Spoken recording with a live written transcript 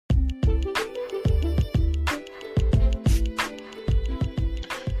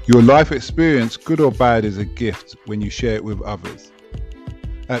Your life experience, good or bad, is a gift when you share it with others.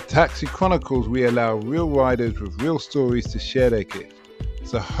 At Taxi Chronicles, we allow real riders with real stories to share their gift.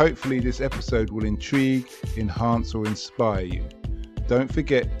 So hopefully this episode will intrigue, enhance or inspire you. Don't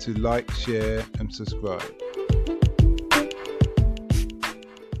forget to like, share and subscribe.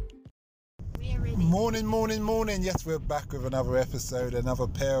 Morning. Yes, we're back with another episode, another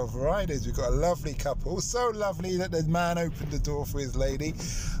pair of riders. We've got a lovely couple, so lovely that the man opened the door for his lady.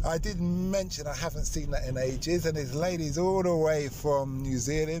 I did mention I haven't seen that in ages, and his lady's all the way from New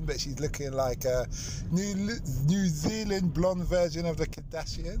Zealand, but she's looking like a New Zealand blonde version of the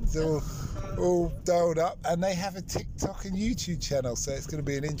Kardashians, all dolled up, and they have a TikTok and YouTube channel, so it's going to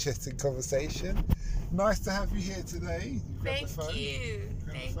be an interesting conversation. Nice to have you here today. Thank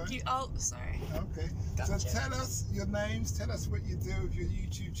you. Oh, sorry. Okay. Gotcha. So tell us your names. Tell us what you do with your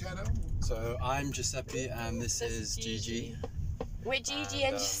YouTube channel. So I'm Giuseppe and this is Gigi. We're Gigi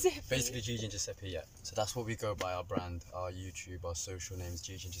and Giuseppe. Basically Gigi and Giuseppe, yeah. So that's what we go by, our brand, our YouTube, our social names,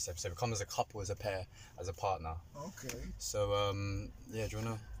 Gigi and Giuseppe. So we come as a couple, as a pair, as a partner. Okay. So yeah, do you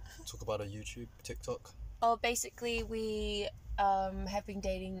wanna talk about our YouTube, TikTok? Oh, basically we have been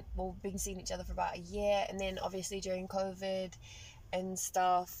dating, been seeing each other for about a year, and then obviously during COVID and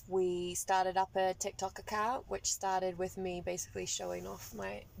stuff, we started up a TikTok account, which started with me basically showing off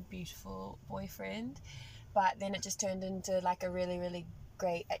my beautiful boyfriend, but then it just turned into like a really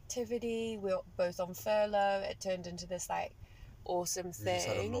great activity. We were both on furlough. It turned into this like awesome thing. We just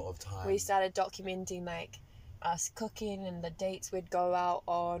had a lot of time. We started documenting like us cooking and the dates we'd go out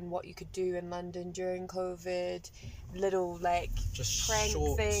on, what you could do in London during COVID, little like just prank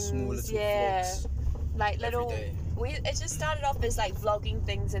short, things, small little yeah, vlogs like little. It just started off as like vlogging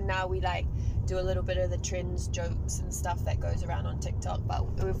things, and now we like do a little bit of the trends, jokes, and stuff that goes around on TikTok.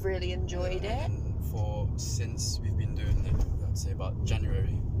 But we've really enjoyed it. Since we've been doing it, I'd say about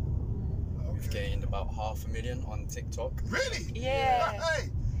January, we've gained about 500,000 on TikTok. Really? Yeah. Hey.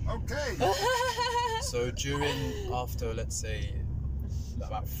 Okay. So after let's say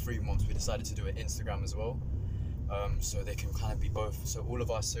about 3 months, we decided to do an Instagram as well, so they can kind of be both. So all of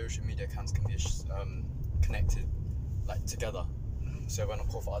our social media accounts can be connected, like together. So when of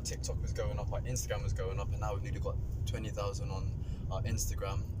course our TikTok was going up, our Instagram was going up, and now we've nearly got 20,000 on our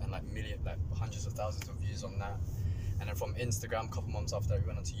Instagram and like hundreds of thousands of views on that. And then from Instagram, a couple months after that, we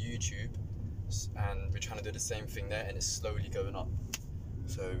went onto YouTube, and we're trying to do the same thing there, and it's slowly going up.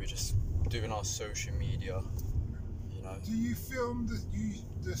 So we're just doing our social media, you know. Do you film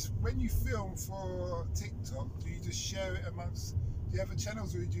when you film for TikTok? Do you just share it amongst? Do you have a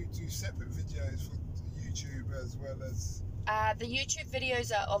channels, or do you do separate videos for YouTube as well as? The YouTube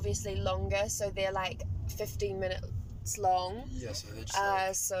videos are obviously longer, so they're like 15 minutes long. Yeah, so they're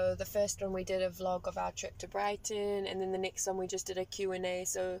just so the first one we did a vlog of our trip to Brighton, and then the next one we just did a Q&A,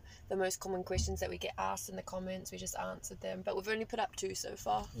 so the most common questions that we get asked in the comments, we just answered them, but we've only put up 2 so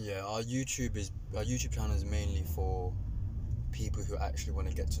far. Yeah, our YouTube channel is mainly for people who actually want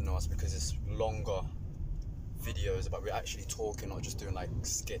to get to know us, because it's longer videos about we're actually talking, not just doing like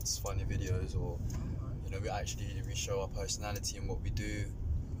skits, funny videos, or you know, we show our personality and what we do,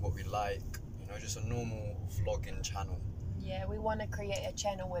 what we like, you know, just a normal vlogging channel. Yeah, we want to create a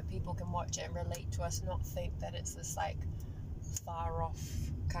channel where people can watch it and relate to us, not think that it's this like far off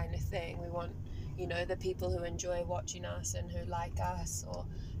kind of thing. We want, you know, the people who enjoy watching us and who like us, or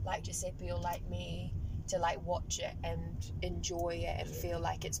like Giuseppe or like me, to like watch it and enjoy it and feel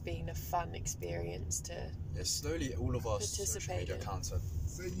like it's been a fun experience to slowly all of our social media accounts are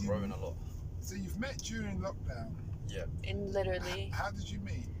growing a lot. So you've met during lockdown? Yeah. And literally. How did you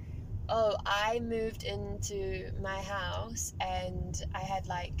meet? Oh, I moved into my house and I had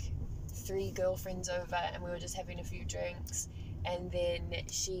like 3 girlfriends over, and we were just having a few drinks, and then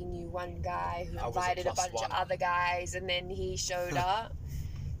she knew one guy who invited a bunch of other guys, and then he showed up,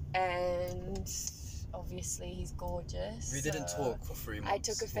 and obviously he's gorgeous. We didn't talk for 3 months. I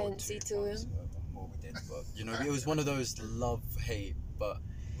took a fancy to him. More we did, but you know, it was one of those love-hate, but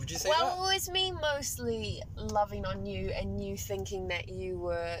would you say that? Well, it was me mostly loving on you, and you thinking that you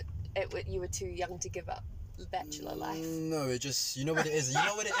were too young to give up the bachelor life. No, it just, you know what it is. You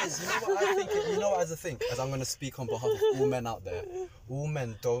know what I think. You know what, as I'm going to speak on behalf of all men out there. All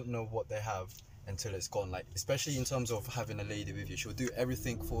men don't know what they have until it's gone. Like, especially in terms of having a lady with you, she'll do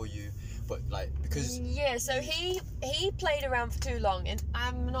everything for you, but like, because so he played around for too long, and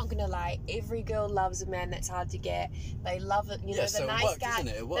I'm not gonna lie, every girl loves a man that's hard to get. They love it, you know. So the nice worked, guy,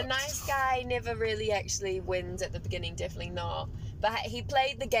 the nice guy never really actually wins at the beginning, definitely not. But he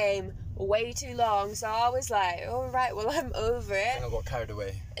played the game way too long. So I was like, all right, well, I'm over I think it. I got carried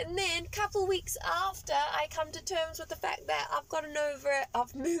away. And then a couple weeks after, I come to terms with the fact that I've gotten over it,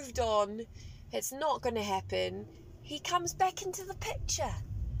 I've moved on, it's not going to happen. He comes back into the picture.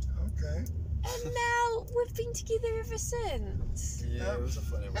 Okay. And now we've been together ever since. Yeah, it was a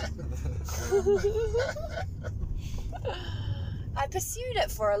funny one. I pursued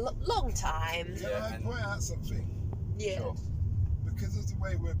it for a long time. Can Yeah, I and- point out something? Yeah. Sure. Because of the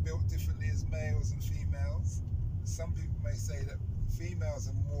way we're built differently as males and females, some people may say that females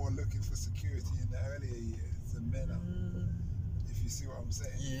are more looking for security in the earlier years than men are. If you see what I'm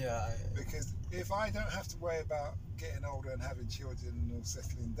saying. Yeah. Because if I don't have to worry about getting older and having children or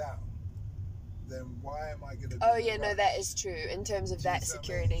settling down, then why am I going to? Oh yeah, no, that is true in terms of that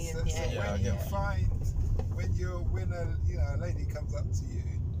security and So Yeah, when you yeah. find, when a lady comes up to you.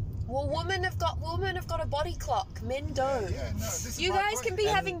 Well, women have got a body clock. Men don't. Yeah, no, this is You my guys point. can be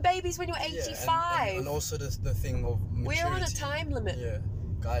And- having babies when you're Yeah, 85. and also the thing of maturity. We're on a time limit. Yeah,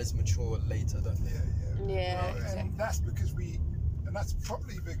 guys mature later, don't they? Yeah. Yeah, Well, exactly. and that's because that's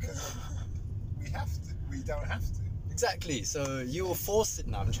probably because we have to. We don't have to. Exactly. So you were forcing.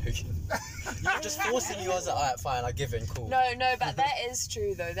 No, I'm joking. You were just forcing. You was like, alright, fine, I give in. Cool. No, but that is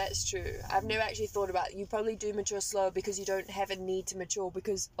true though. That's true. I've never actually thought about it. You probably do mature slower because you don't have a need to mature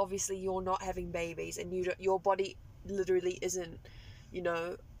because obviously you're not having babies and your body literally isn't,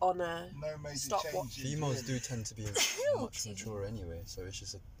 on a No major stopwatch. changes. Females really. do tend to be much mature anyway. So it's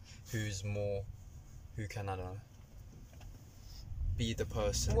just who can I don't know, be the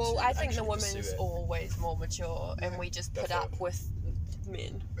person. Well, to I think the actually pursue woman's it. always more mature, and Yeah, we just put definitely. up with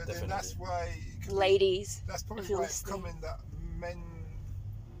men, But then Definitely. that's why. it could be- ladies. That's probably if you're why it's listening. common that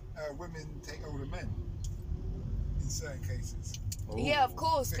women take older men in certain cases. Yeah, of Ooh.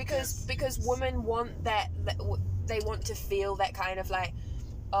 course, because women want they want to feel that kind of like.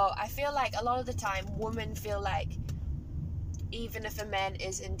 Oh, I feel like a lot of the time women feel like even if a man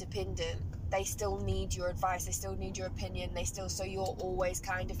is independent, they still need your advice, they still need your opinion, so you're always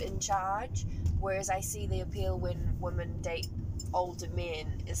kind of in charge. Whereas I see the appeal when women date older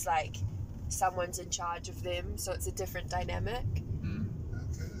men, it's like someone's in charge of them, so it's a different dynamic.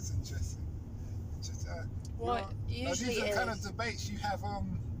 Okay, that's interesting. What usually these are is. kind of debates you have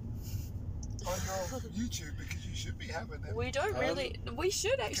on your YouTube because you should be having them. We don't really. We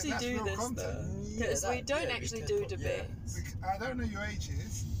should actually that's do real this content. though, because we don't actually do debates. I don't know your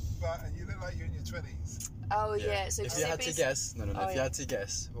ages, but you look like you're in your 20s. Oh yeah, so if you had to Giuseppe's- guess, no. Oh, if you yeah. had to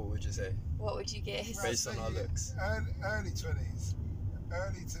guess, what would you say? What would you guess? Based on our looks. Early 20s,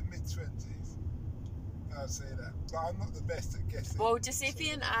 early to mid 20s. I'd say that, but I'm not the best at guessing. Well, Giuseppe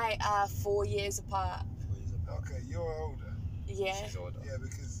and I are 4 years apart. Okay, you're older. Yeah. She's older. Yeah,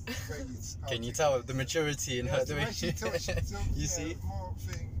 because the way you Can you tell the maturity in her the doing? way she talks, You see? more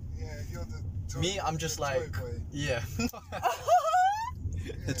thing. Yeah, you're the toy, Me, I'm just the like, toy boy. yeah,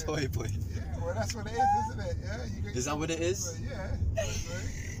 the toy boy. Yeah, well, that's what it is, isn't it? Yeah, you get Is that what it is? Yeah.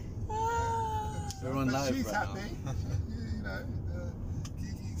 Toy boy. We're on But live she's right happy. now.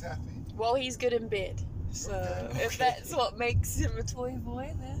 Gigi's happy. Well, he's good in bed. So Okay. if that's what makes him a toy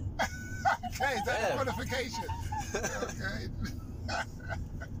boy, then. Okay, is that Yeah. a qualification? Okay.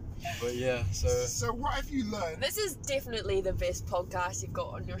 But yeah, so So what have you learned? This is definitely the best podcast you've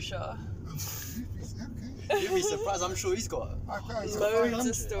got on your show. Okay. you'd be surprised. I'm sure he's got. I've got over Loads 500.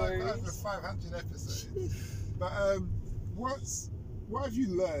 of stories. I've got over 500 episodes. But what have you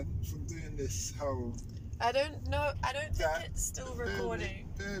learned from doing this whole? I don't know. I don't think that- it's still recording.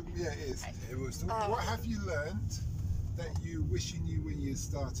 Yeah, it is. It was. Oh. What have you learned that you wish you knew when you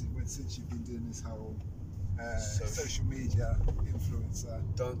started? Since you've been doing this whole social media influencer.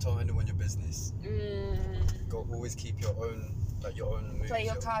 Don't tell anyone your business. Mm, Go always keep your own moves. play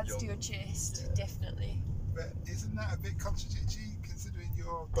your cards to your chest, Yeah. definitely. But isn't that a bit contradictory considering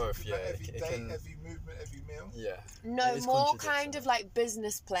you're Both, talking about yeah, every it day, can- every movement, every meal? Yeah. No, It is more contradictory. kind of like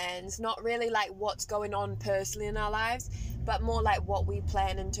business plans, not really like what's going on personally in our lives, but more like what we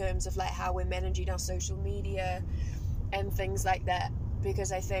plan in terms of like how we're managing our social media and things like that.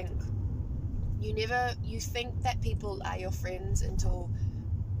 Because I think you think that people are your friends until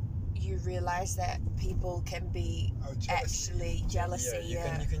you realize that people can be Oh, jealousy. actually jealousy.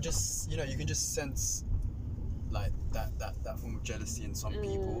 Yeah, you can just you can just sense like that form of jealousy in some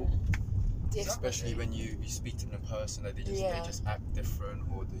people, especially when you speak to them in person, that they just act different,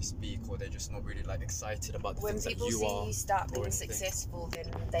 or they speak, or they're just not really like excited about the when things that people you see are. you start or being anything. successful, then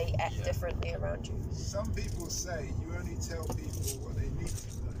they act Yeah. differently around you. Some people say you only tell people what they need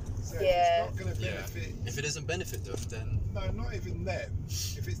to know. So Yeah. if it's not going to Yeah. benefit, If it doesn't benefit them, then no, not even them.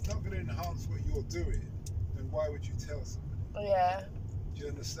 If it's not going to enhance what you're doing, then why would you tell somebody? Yeah. Do Do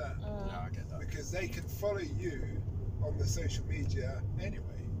you understand? Yeah, I get that. Because they can follow you on the social media anyway.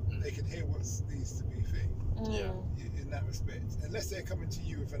 They can hear what needs to be thing. Yeah. In that respect, unless they're coming to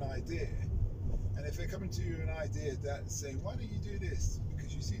you with an idea, and if they're coming to you with an idea that's saying, why don't you do this?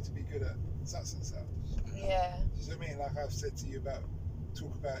 Because you seem to be good at such and such. Yeah. Do you know what I mean? Like I've said to you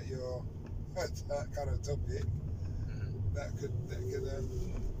talk about your that kind of topic. That could in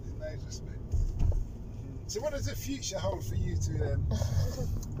those respects. So what does the future hold for you two then?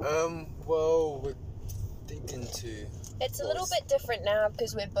 Well, we're thinking to. It's a little bit different now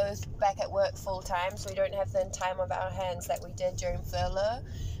because we're both back at work full time, so we don't have the time on our hands that we did during furlough.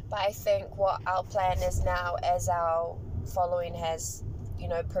 But I think what our plan is now, as our following has,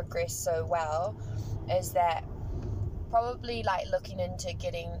 progressed so well, is that probably like looking into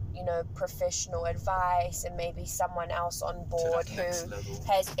getting, professional advice and maybe someone else on board who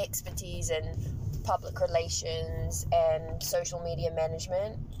has expertise in public relations and social media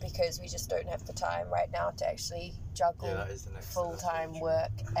management, because we just don't have the time right now to actually juggle full-time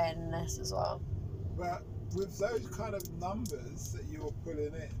work and this as well. But with those kind of numbers that you're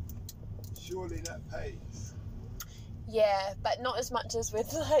pulling in, surely that pays. Yeah, but not as much as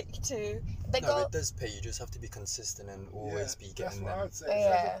we'd like to. It does pay. You just have to be consistent and always be getting them. That's what I would say.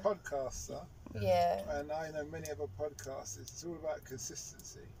 Yeah. As a podcaster, and I know many other podcasters, it's all about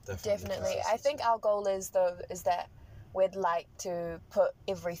consistency. Definitely. I think our goal is that we'd like to put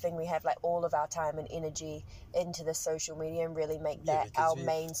everything we have, like all of our time and energy, into the social media and really make that our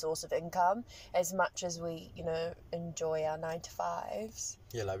main source of income, as much as we, enjoy our 9-to-5s.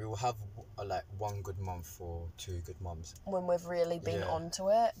 Yeah, like we will have like one good month or 2 good months when we've really been onto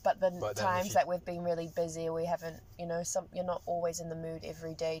it. But times that we've been really busy, we haven't, you're not always in the mood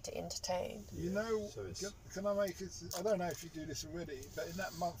every day to entertain. Can I make it? I don't know if you do this already, but in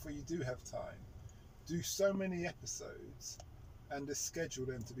that month where you do have time, do so many episodes and just schedule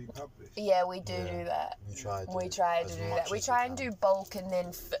them to be published. Yeah, we do that. We try to do that. We try and do bulk and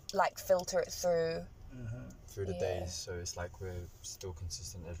then filter it through the days, so it's like we're still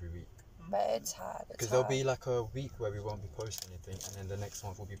consistent every week. But it's hard. Because there'll be like a week where we won't be posting anything, and then the next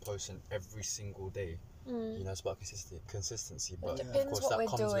month we'll be posting every single day. It's about consistency. But it depends what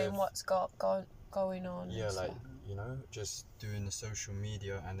we're doing, what's going on. Yeah, like just doing the social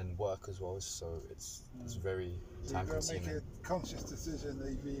media and then work as well. So it's very time consuming. You've got to make a conscious decision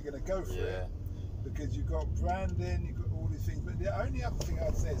that you're going to go for it, because you've got branding, you've got all these things. But the only other thing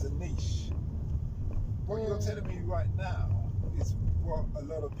I'd say is a niche. What you're telling me right now is what a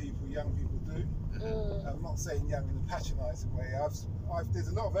lot of young people do. I'm not saying young in a patronising way. There's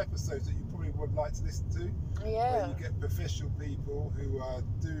a lot of episodes that you probably would like to listen to, where you get professional people who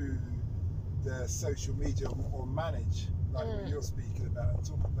do the social media or manage, like what you're speaking about, and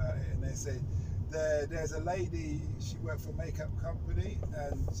talk about it. And they say there's a lady, she worked for a makeup company,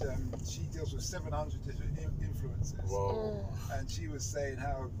 and she deals with 700 different influencers. Whoa. And she was saying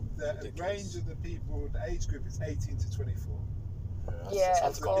how the range of the people, the age group is 18 to 24.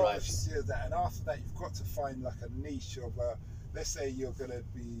 That's about right. She does that, and after that you've got to find like a niche of let's say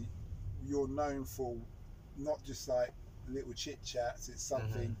you're known for not just like little chit chats, it's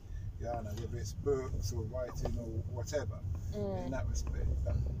something, I don't know, whether it's books or writing or whatever, in that respect.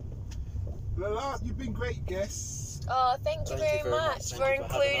 You've been great guests. Oh, thank you very much for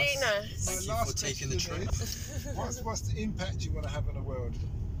including us. Thank you for taking the trip. What's the impact you want to have on the world?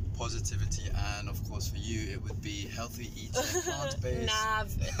 Positivity, and of course for you it would be healthy eating, plant-based.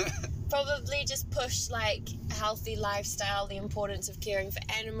 Probably just push like healthy lifestyle, the importance of caring for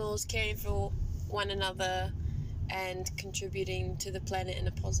animals, caring for one another, and contributing to the planet in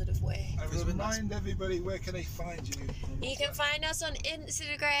a positive way. And remind everybody, where can they find you? You can find us on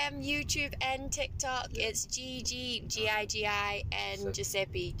Instagram, YouTube and TikTok. It's Gigi, Gigi, and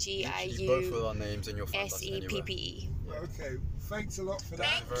Giuseppe, Giu. Both of our names, and you'll find us anywhere. SEPPE. Okay, thanks a lot for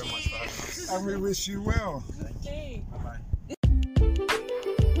that. Thank you very much for having us. And we wish you well. Okay. Bye-bye.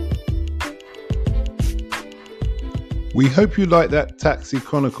 We hope you liked that Taxi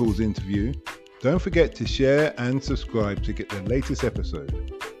Chronicles interview. Don't forget to share and subscribe to get the latest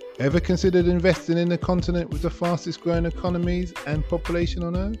episode. Ever considered investing in the continent with the fastest growing economies and population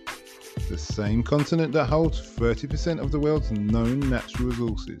on Earth? The same continent that holds 30% of the world's known natural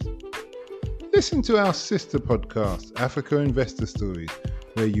resources. Listen to our sister podcast, Africa Investor Stories,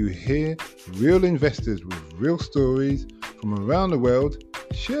 where you hear real investors with real stories from around the world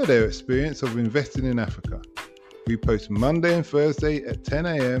share their experience of investing in Africa. We post Monday and Thursday at 10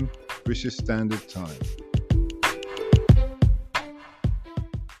 a.m. British Standard Time.